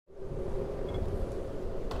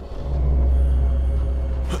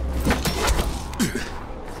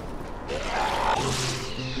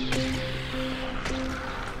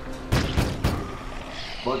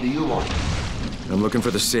I'm looking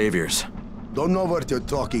for the Saviors. Don't know what you're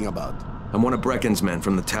talking about. I'm one of Brecken's men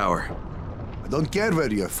from the tower. I don't care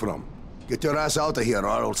where you're from. Get your ass out of here or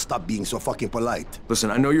I'll stop being so fucking polite.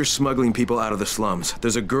 Listen, I know you're smuggling people out of the slums.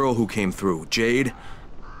 There's a girl who came through, Jade.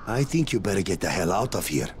 I think you better get the hell out of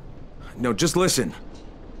here. No, just listen.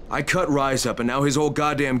 I cut Rise up and now his whole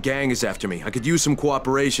goddamn gang is after me. I could use some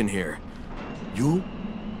cooperation here. You?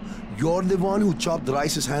 You're the one who chopped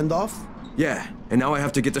Rice's hand off? Yeah, and now I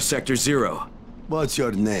have to get to Sector 0. What's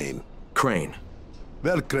your name? Crane.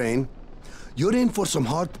 Well, Crane, you're in for some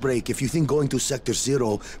heartbreak if you think going to Sector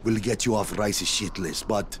 0 will get you off Rice's shit list,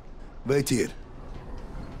 but wait here.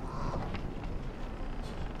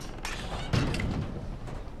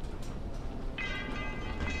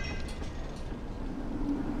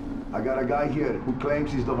 I got a guy here who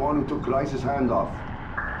claims he's the one who took Rice's hand off.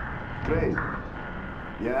 Crane.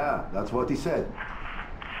 Yeah, that's what he said.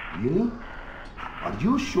 Really? Are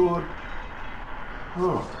you sure?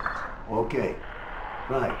 Oh, okay.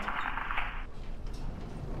 Right.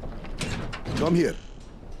 Come here.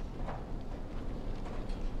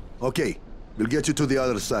 Okay, we'll get you to the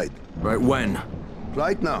other side. Right, when?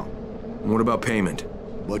 Right now. And what about payment?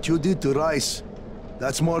 What you did to Rice,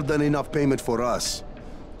 that's more than enough payment for us.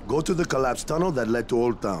 Go to the collapsed tunnel that led to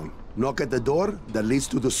Old Town. Knock at the door that leads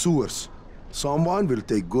to the sewers. Someone will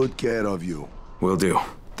take good care of you. Will do.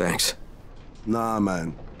 Thanks. Nah,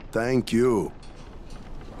 man. Thank you.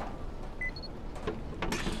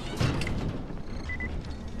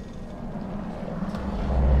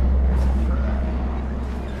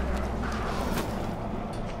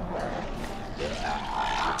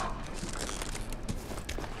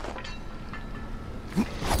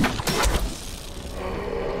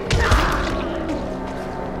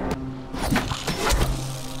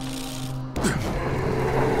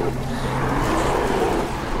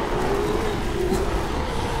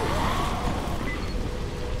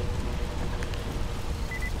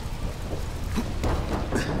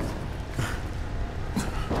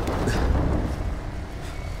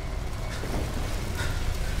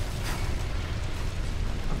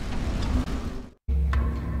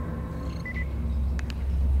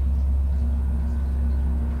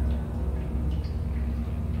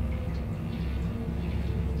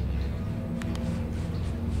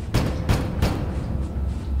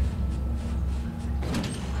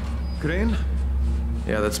 Crane?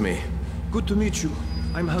 Yeah, that's me. Good to meet you.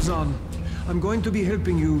 I'm Hassan. I'm going to be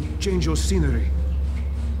helping you change your scenery.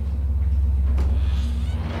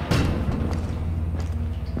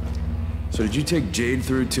 So did you take Jade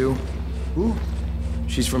through too? Who?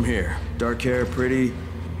 She's from here. Dark hair, pretty,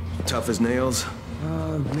 tough as nails.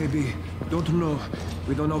 Maybe. Don't know.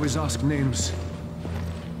 We don't always ask names.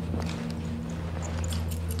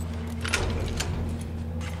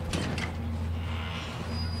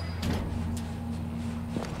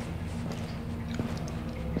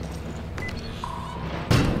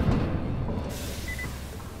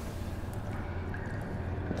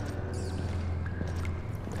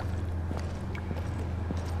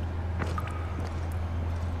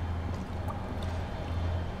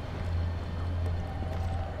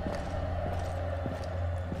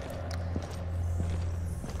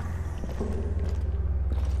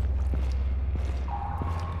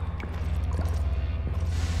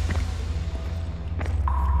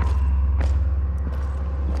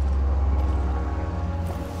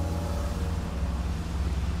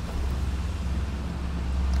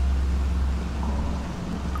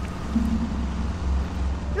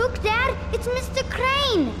 Look, Dad, it's Mr.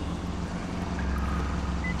 Crane!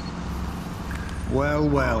 Well,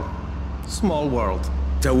 well. Small world.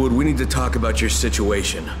 Dawood, we need to talk about your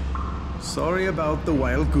situation. Sorry about the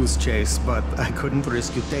wild goose chase, but I couldn't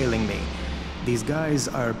risk you tailing me. These guys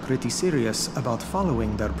are pretty serious about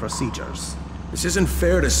following their procedures. This isn't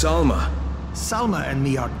fair to Salma. Salma and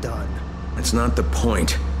me are done. That's not the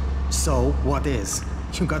point. So, what is?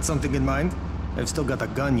 You got something in mind? I've still got a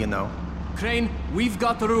gun, you know. Crane, we've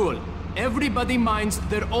got the rule. Everybody minds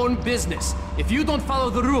their own business. If you don't follow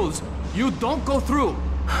the rules, you don't go through.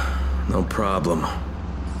 No problem.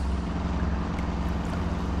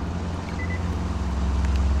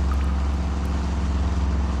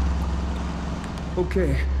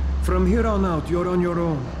 Okay. From here on out, you're on your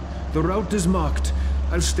own. The route is marked.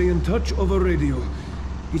 I'll stay in touch over radio.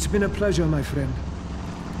 It's been a pleasure, my friend.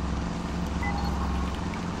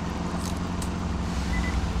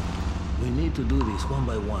 We need to do this one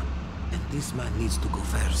by one. And this man needs to go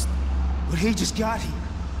first. But he just got here.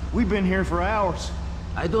 We've been here for hours.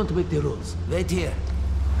 I don't make the rules. Wait here.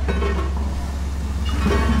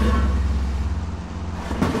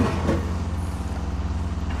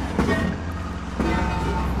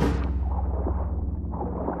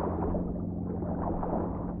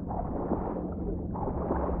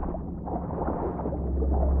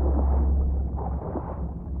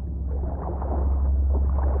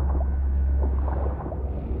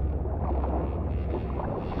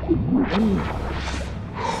 We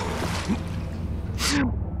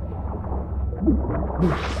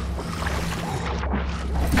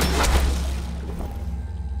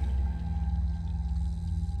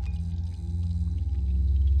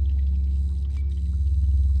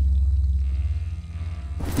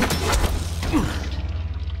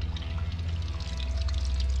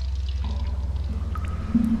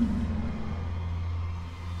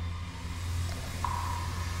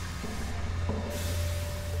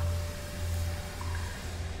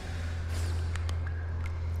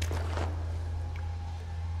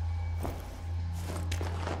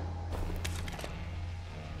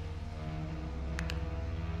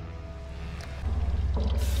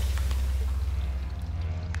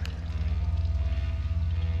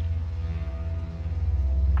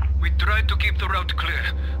tried to keep the route clear,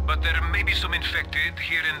 but there may be some infected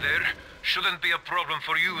here and there. Shouldn't be a problem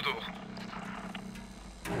for you, though.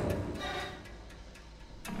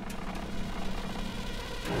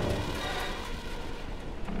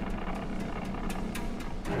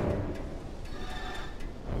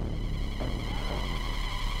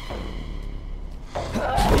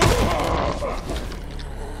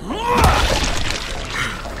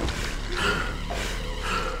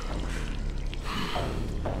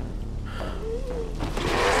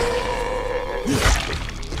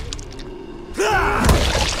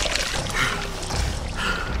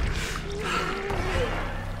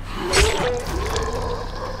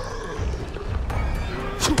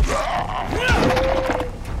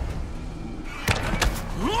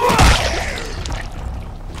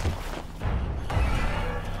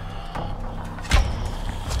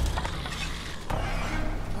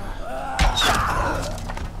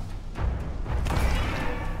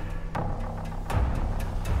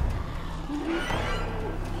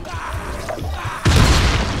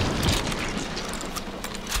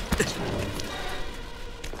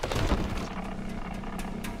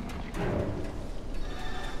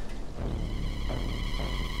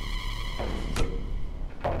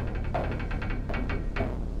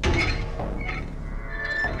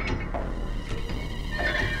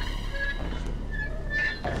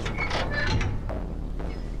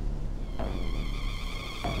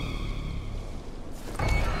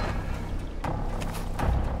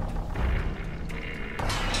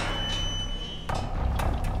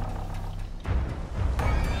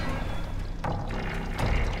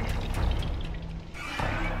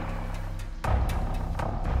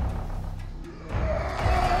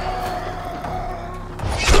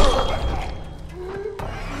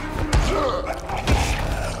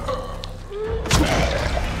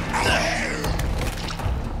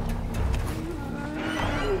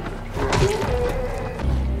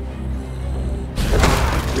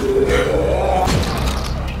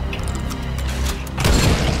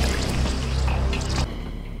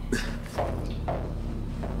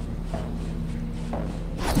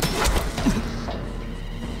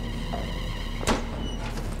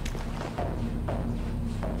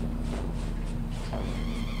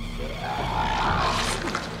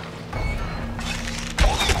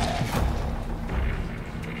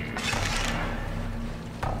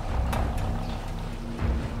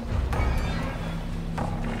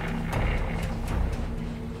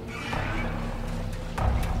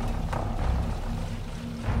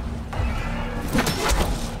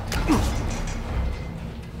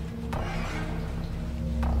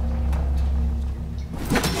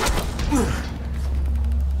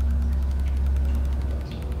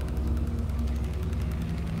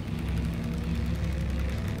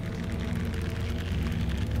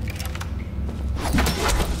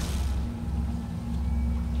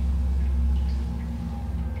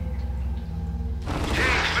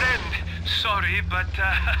 But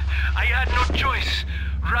I had no choice.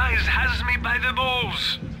 Rise has me by the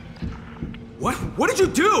balls. What? What did you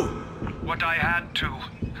do? What I had to.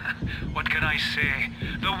 What can I say?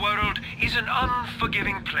 The world is an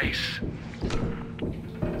unforgiving place.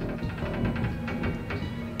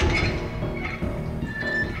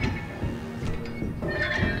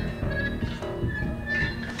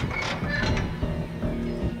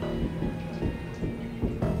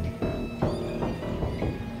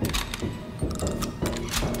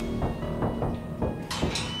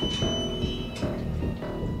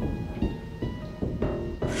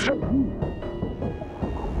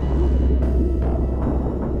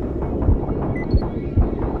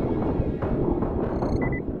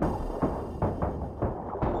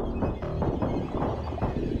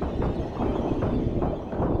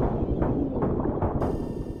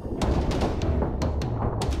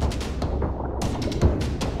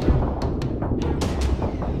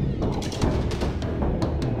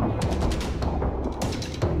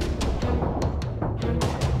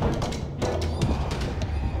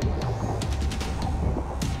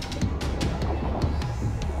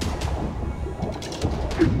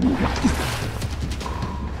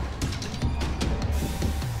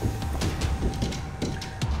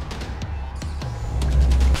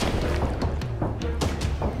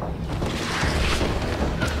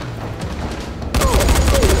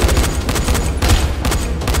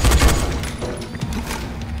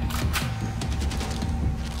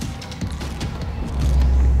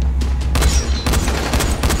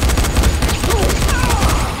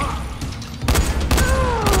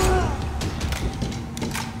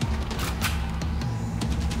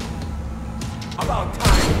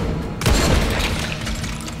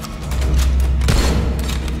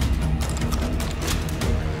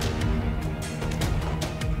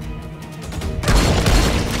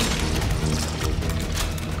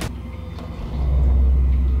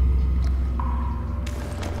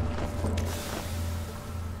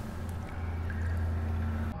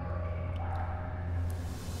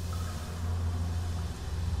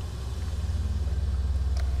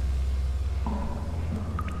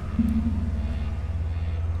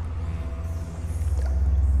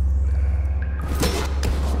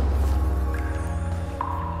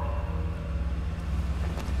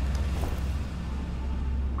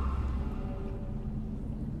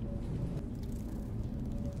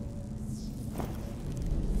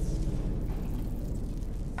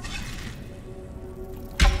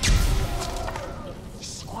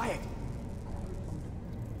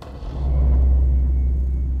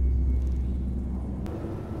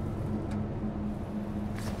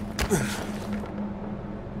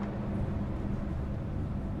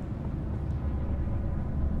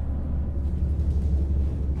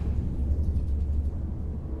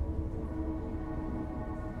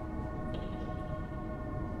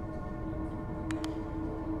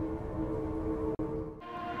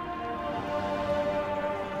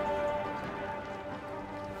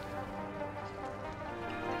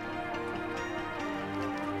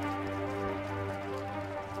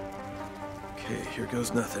 Okay, here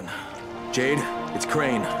goes nothing. Jade, it's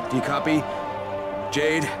Crane. Do you copy?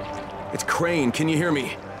 Jade, it's Crane. Can you hear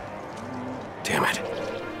me? Damn it.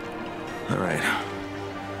 All right.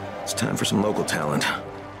 It's time for some local talent.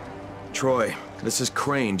 Troy, this is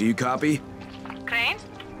Crane. Do you copy? Crane?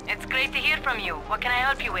 It's great to hear from you. What can I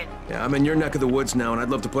help you with? Yeah, I'm in your neck of the woods now, and I'd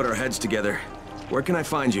love to put our heads together. Where can I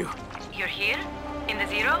find you? You're here? In the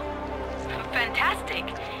Zero? Fantastic.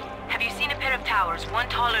 Have you seen a pair of towers, one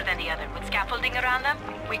taller than the other, with scaffolding around them?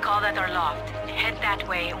 We call that our loft. Head that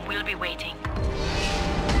way, and we'll be waiting.